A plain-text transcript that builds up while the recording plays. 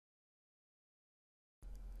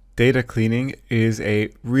Data cleaning is a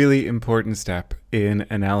really important step in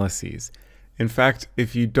analyses. In fact,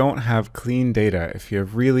 if you don't have clean data, if you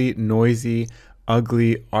have really noisy,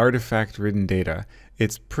 ugly, artifact-ridden data,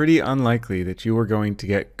 it's pretty unlikely that you are going to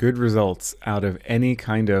get good results out of any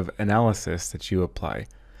kind of analysis that you apply.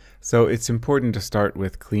 So it's important to start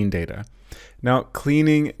with clean data. Now,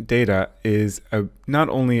 cleaning data is not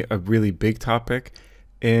only a really big topic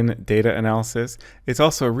in data analysis, it's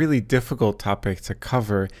also a really difficult topic to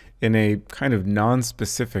cover in a kind of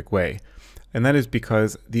non-specific way. And that is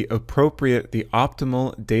because the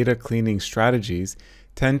optimal data cleaning strategies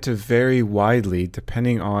tend to vary widely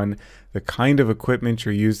depending on the kind of equipment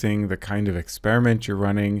you're using, the kind of experiment you're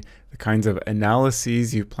running, the kinds of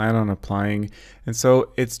analyses you plan on applying. And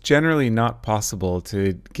so it's generally not possible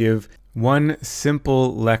to give one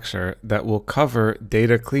simple lecture that will cover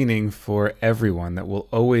data cleaning for everyone, that will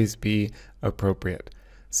always be appropriate.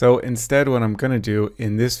 So instead, what I'm going to do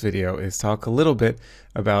in this video is talk a little bit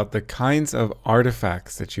about the kinds of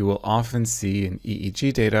artifacts that you will often see in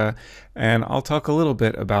EEG data, and I'll talk a little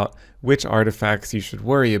bit about which artifacts you should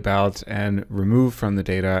worry about and remove from the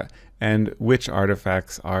data, and which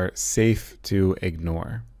artifacts are safe to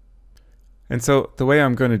ignore. And so the way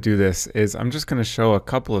I'm going to do this is I'm just going to show a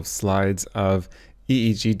couple of slides of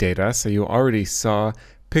EEG data. So you already saw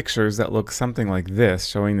pictures that look something like this,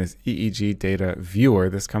 showing this EEG data viewer.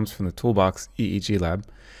 This comes from the toolbox EEG Lab.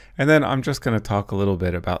 And then I'm just going to talk a little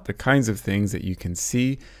bit about the kinds of things that you can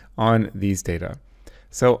see on these data.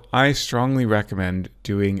 So I strongly recommend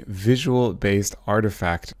doing visual-based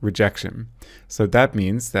artifact rejection. So that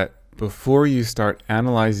means that before you start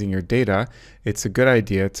analyzing your data, it's a good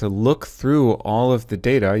idea to look through all of the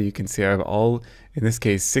data. You can see I have in this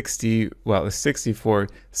case, 64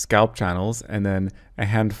 scalp channels and then a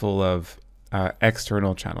handful of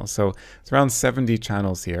external channels. So it's around 70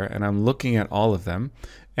 channels here, and I'm looking at all of them.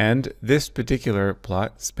 And this particular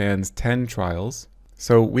plot spans 10 trials.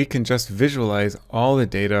 So we can just visualize all the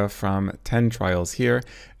data from 10 trials here,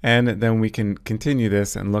 and then we can continue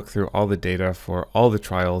this and look through all the data for all the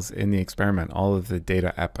trials in the experiment, all of the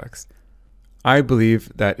data epochs. I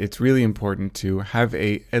believe that it's really important to have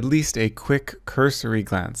at least a quick cursory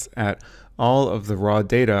glance at all of the raw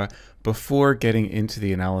data before getting into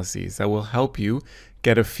the analyses. That will help you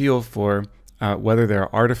get a feel for whether there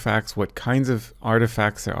are artifacts, what kinds of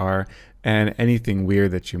artifacts there are, and anything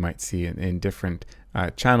weird that you might see in different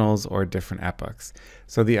channels or different epochs.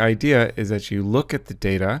 So the idea is that you look at the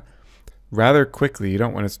data rather quickly. You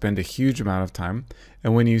don't want to spend a huge amount of time.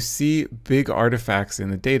 And when you see big artifacts in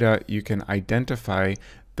the data, you can identify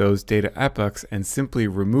those data epochs and simply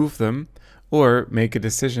remove them, or make a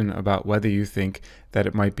decision about whether you think that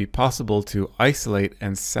it might be possible to isolate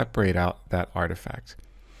and separate out that artifact.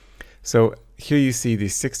 So here you see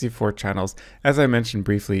these 64 channels. As I mentioned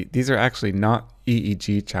briefly, these are actually not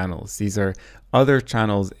EEG channels. These are other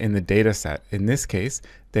channels in the data set. In this case,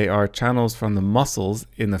 they are channels from the muscles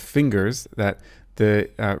in the fingers that the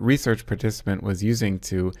research participant was using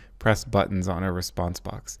to press buttons on a response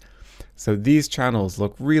box. So these channels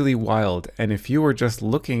look really wild, and if you were just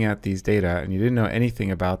looking at these data and you didn't know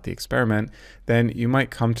anything about the experiment, then you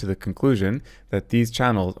might come to the conclusion that these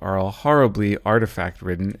channels are all horribly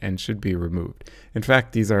artifact-ridden and should be removed. In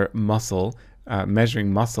fact, these are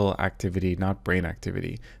measuring muscle activity, not brain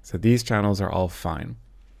activity. So these channels are all fine.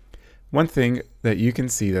 One thing that you can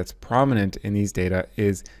see that's prominent in these data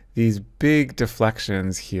is these big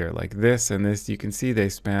deflections here, like this and this. You can see they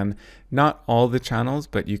span not all the channels,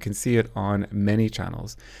 but you can see it on many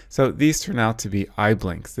channels. So these turn out to be eye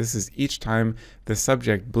blinks. This is each time the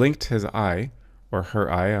subject blinked his eye, or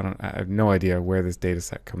her eye. I have no idea where this data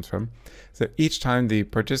set comes from. So each time the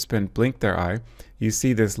participant blinked their eye, you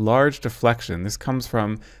see this large deflection. This comes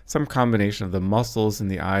from some combination of the muscles in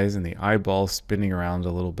the eyes and the eyeball spinning around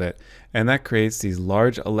a little bit. And that creates these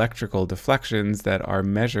large electrical deflections that are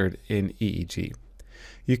measured in EEG.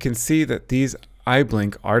 You can see that these eye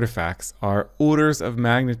blink artifacts are orders of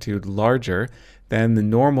magnitude larger than the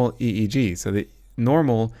normal EEG. So the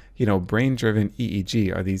normal, brain-driven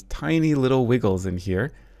EEG are these tiny little wiggles in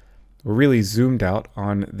here. We're really zoomed out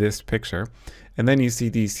on this picture. And then you see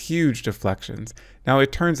these huge deflections. Now,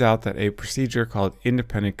 it turns out that a procedure called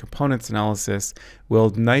independent components analysis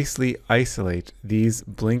will nicely isolate these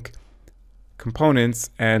blink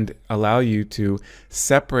components and allow you to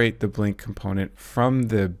separate the blink component from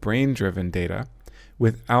the brain-driven data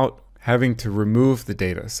without having to remove the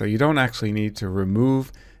data. So you don't actually need to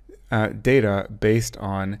remove data based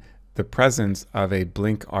on the presence of a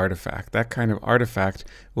blink artifact. That kind of artifact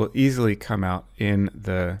will easily come out in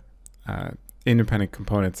the independent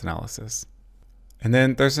components analysis. And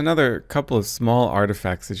then there's another couple of small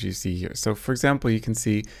artifacts that you see here. So for example, you can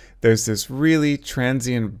see there's this really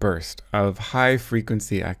transient burst of high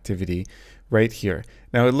frequency activity right here.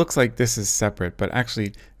 Now it looks like this is separate, but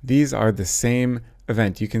actually these are the same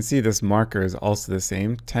event. You can see this marker is also the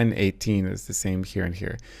same. 1018 is the same here and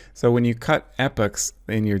here. So when you cut epochs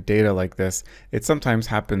in your data like this, it sometimes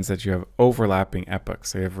happens that you have overlapping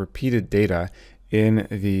epochs. So you have repeated data in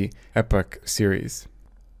the epoch series.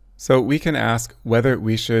 So we can ask whether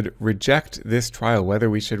we should reject this trial,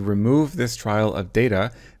 whether we should remove this trial of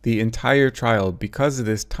data, the entire trial, because of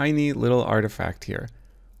this tiny little artifact here.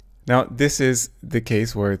 Now, this is the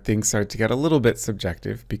case where things start to get a little bit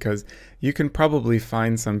subjective, because you can probably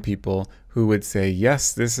find some people who would say,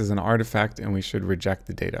 yes, this is an artifact and we should reject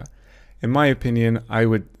the data. In my opinion, I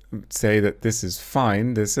would say that this is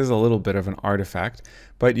fine. This is a little bit of an artifact,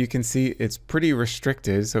 but you can see it's pretty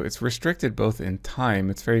restricted. So it's restricted both in time,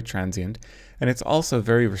 it's very transient, and it's also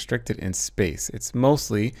very restricted in space. It's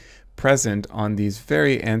mostly present on these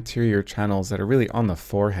very anterior channels that are really on the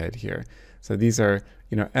forehead here. So these are,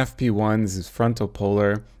 FP1, this is frontal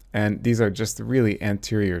polar, and these are just the really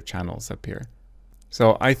anterior channels up here.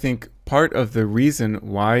 So I think part of the reason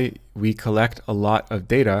why we collect a lot of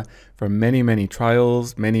data from many, many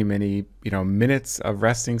trials, many, minutes of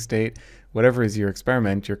resting state, whatever is your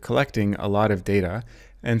experiment, you're collecting a lot of data.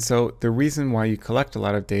 And so the reason why you collect a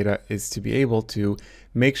lot of data is to be able to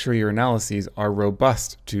make sure your analyses are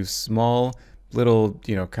robust to small, little,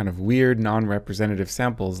 kind of weird, non-representative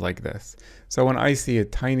samples like this. So when I see a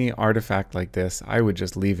tiny artifact like this, I would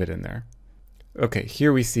just leave it in there. Okay,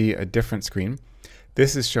 here we see a different screen.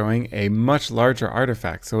 This is showing a much larger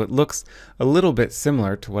artifact, so it looks a little bit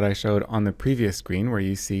similar to what I showed on the previous screen, where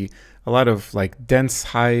you see a lot of dense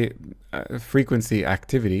high frequency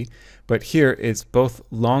activity, but here it's both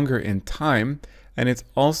longer in time and it's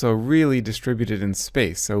also really distributed in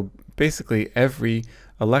space. So basically every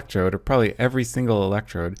electrode, or probably every single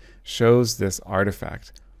electrode, shows this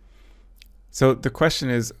artifact. So the question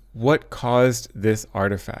is, what caused this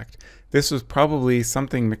artifact? This was probably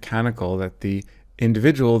something mechanical that the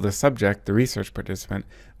individual, the subject, the research participant,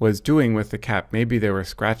 was doing with the cap. Maybe they were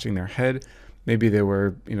scratching their head, maybe they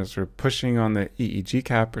were, sort of pushing on the EEG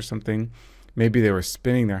cap or something, maybe they were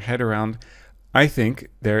spinning their head around. I think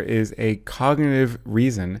there is a cognitive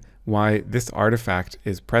reason why this artifact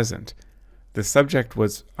is present. The subject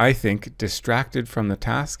was, I think, distracted from the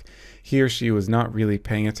task. He or she was not really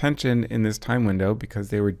paying attention in this time window because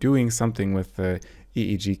they were doing something with the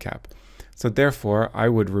EEG cap. So therefore, I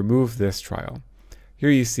would remove this trial. Here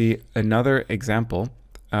you see another example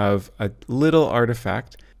of a little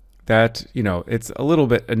artifact that, it's a little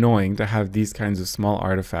bit annoying to have these kinds of small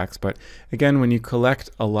artifacts. But again, when you collect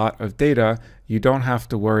a lot of data, you don't have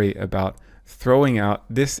to worry about throwing out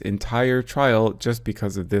this entire trial just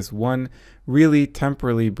because of this one really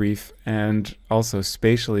temporally brief and also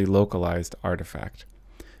spatially localized artifact.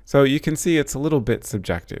 So you can see it's a little bit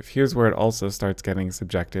subjective. Here's where it also starts getting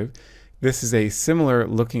subjective. This is a similar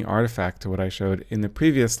looking artifact to what I showed in the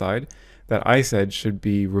previous slide that I said should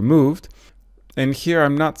be removed. And here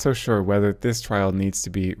I'm not so sure whether this trial needs to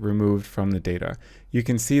be removed from the data. You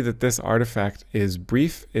can see that this artifact is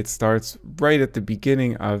brief. It starts right at the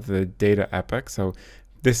beginning of the data epoch. So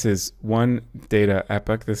this is one data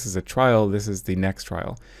epoch, this is a trial, this is the next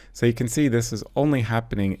trial. So you can see this is only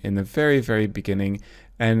happening in the very, very beginning,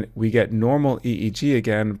 and we get normal EEG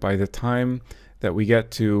again by the time that we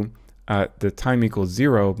get to the time equals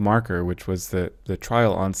 0 marker, which was the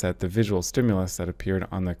trial onset, the visual stimulus that appeared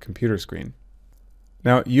on the computer screen.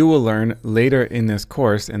 Now, you will learn later in this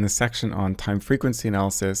course, in the section on time frequency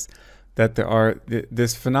analysis, that there are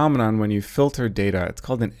this phenomenon when you filter data. It's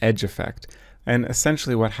called an edge effect. And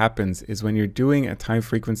essentially what happens is when you're doing a time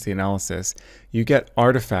frequency analysis, you get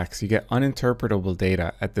artifacts, you get uninterpretable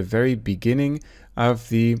data at the very beginning of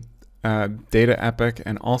the data epoch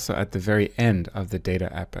and also at the very end of the data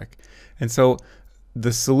epoch. And so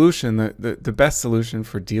the solution, the best solution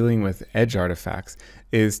for dealing with edge artifacts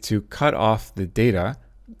is to cut off the data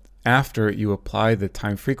after you apply the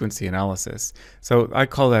time frequency analysis. So I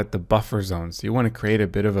call that the buffer zone. So you want to create a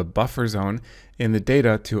bit of a buffer zone in the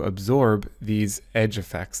data to absorb these edge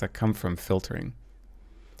effects that come from filtering.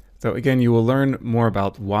 So again, you will learn more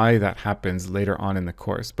about why that happens later on in the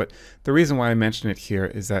course. But the reason why I mention it here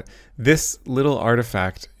is that this little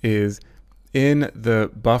artifact is in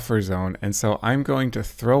the buffer zone. And so I'm going to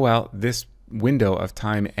throw out this window of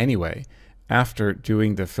time anyway after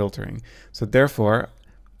doing the filtering. So therefore,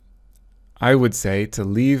 I would say to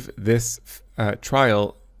leave this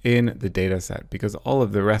trial in the data set because all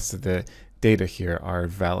of the rest of the data here are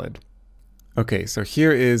valid. Okay, so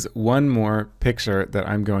here is one more picture that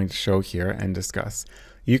I'm going to show here and discuss.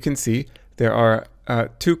 You can see there are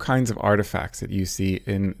two kinds of artifacts that you see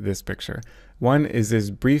in this picture. One is this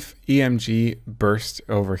brief EMG burst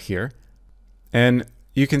over here. And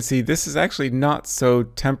you can see this is actually not so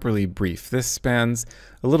temporally brief. This spans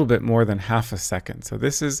a little bit more than half a second. So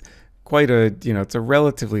this is quite a, it's a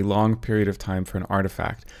relatively long period of time for an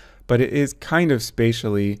artifact, but it is kind of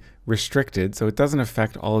spatially restricted, so it doesn't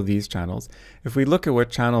affect all of these channels. If we look at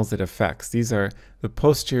what channels it affects, these are the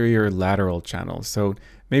posterior lateral channels. So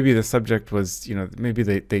maybe the subject was, maybe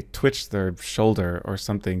they twitched their shoulder or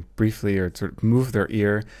something briefly, or sort of moved their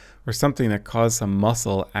ear, or something that caused some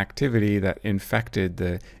muscle activity that infected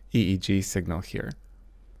the EEG signal here.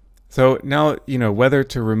 So now, whether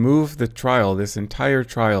to remove the trial, this entire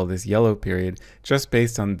trial, this yellow period, just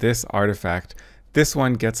based on this artifact, this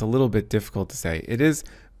one gets a little bit difficult to say. It is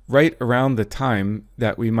right around the time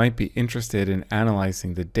that we might be interested in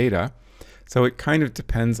analyzing the data. So it kind of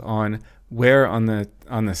depends on where on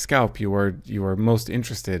the scalp you are most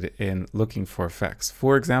interested in looking for effects.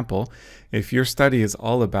 For example, if your study is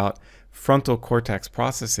all about frontal cortex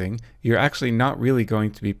processing, you're actually not really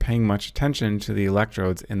going to be paying much attention to the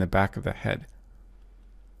electrodes in the back of the head.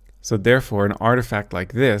 So therefore, an artifact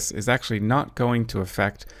like this is actually not going to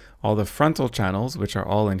affect all the frontal channels, which are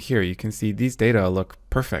all in here. You can see these data look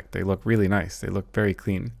perfect. They look really nice. They look very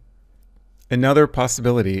clean. Another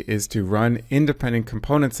possibility is to run independent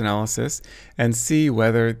components analysis and see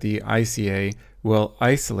whether the ICA will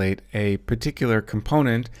isolate a particular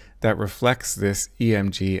component that reflects this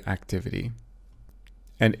EMG activity.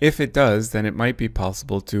 And if it does, then it might be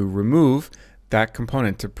possible to remove that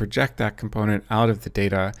component, to project that component out of the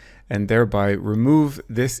data, and thereby remove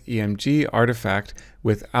this EMG artifact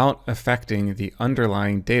without affecting the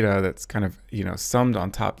underlying data that's kind of, summed on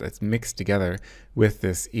top, that's mixed together with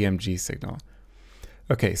this EMG signal.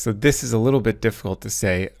 Okay, so this is a little bit difficult to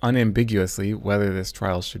say unambiguously whether this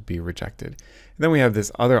trial should be rejected. And then we have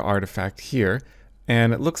this other artifact here,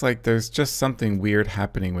 and it looks like there's just something weird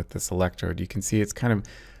happening with this electrode. You can see it's kind of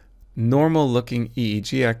normal looking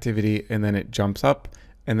EEG activity, and then it jumps up,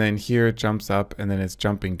 and then here it jumps up, and then it's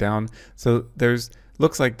jumping down. So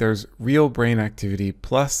looks like there's real brain activity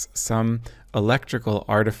plus some electrical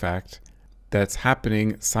artifact that's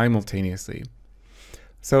happening simultaneously.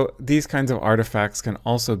 So these kinds of artifacts can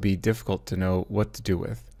also be difficult to know what to do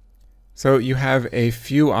with. So you have a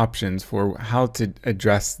few options for how to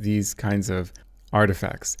address these kinds of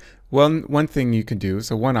artifacts. One thing you can do,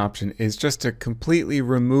 so one option is just to completely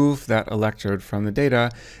remove that electrode from the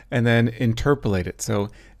data and then interpolate it. So,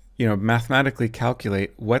 mathematically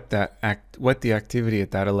calculate what the activity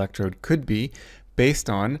at that electrode could be based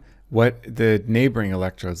on what the neighboring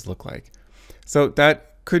electrodes look like. So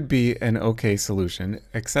that could be an okay solution,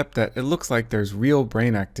 except that it looks like there's real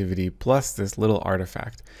brain activity plus this little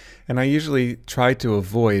artifact. And I usually try to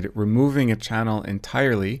avoid removing a channel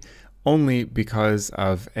entirely only because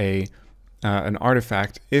of an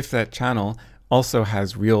artifact if that channel also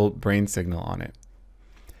has real brain signal on it.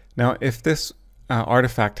 Now, if this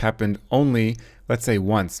artifact happened only, let's say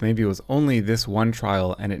once, maybe it was only this one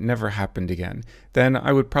trial and it never happened again, then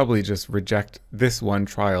I would probably just reject this one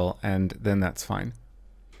trial and then that's fine.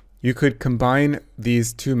 You could combine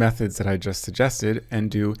these two methods that I just suggested and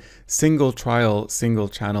do single trial, single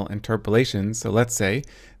channel interpolation. So let's say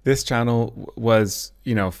this channel was,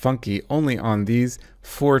 funky only on these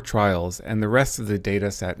 4 trials, and the rest of the data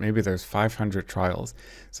set, maybe there's 500 trials.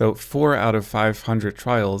 So 4 out of 500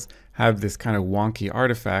 trials have this kind of wonky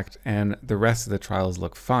artifact, and the rest of the trials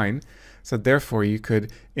look fine. So therefore, you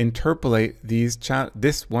could interpolate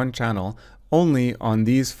this one channel only on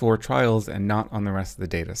these 4 trials and not on the rest of the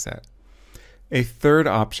data set. A third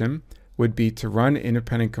option would be to run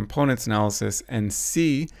independent components analysis and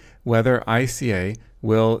see whether ICA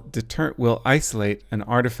will isolate an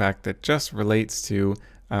artifact that just relates to,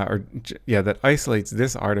 that isolates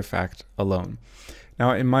this artifact alone.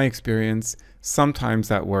 Now, in my experience, sometimes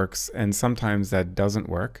that works and sometimes that doesn't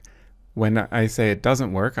work. When I say it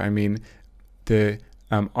doesn't work, I mean the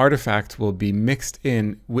artifact will be mixed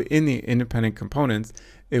in the independent components.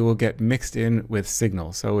 It will get mixed in with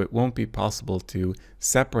signal, so it won't be possible to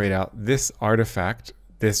separate out this artifact,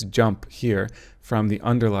 this jump here, from the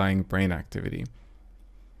underlying brain activity.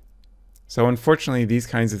 So unfortunately, these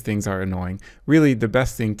kinds of things are annoying. Really, the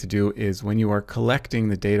best thing to do is when you are collecting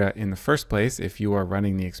the data in the first place, if you are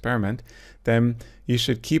running the experiment, then you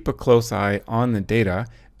should keep a close eye on the data.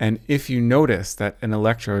 And if you notice that an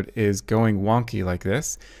electrode is going wonky like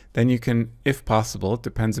this, then you can, if possible, it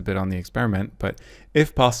depends a bit on the experiment, but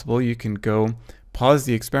if possible, you can go pause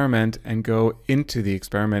the experiment and go into the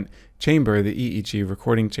experiment chamber, the EEG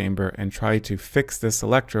recording chamber, and try to fix this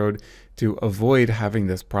electrode to avoid having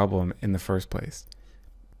this problem in the first place.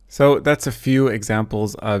 So that's a few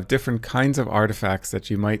examples of different kinds of artifacts that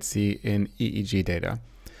you might see in EEG data.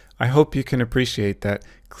 I hope you can appreciate that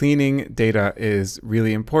cleaning data is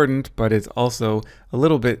really important, but it's also a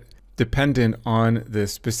little bit dependent on the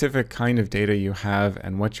specific kind of data you have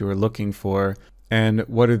and what you are looking for, and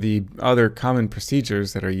what are the other common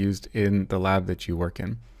procedures that are used in the lab that you work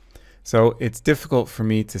in. So it's difficult for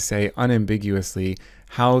me to say unambiguously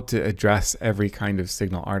how to address every kind of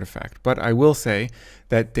signal artifact. But I will say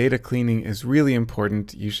that data cleaning is really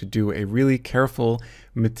important. You should do a really careful,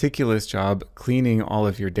 meticulous job cleaning all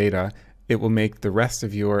of your data. It will make the rest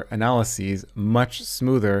of your analyses much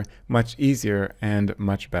smoother, much easier, and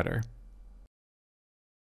much better.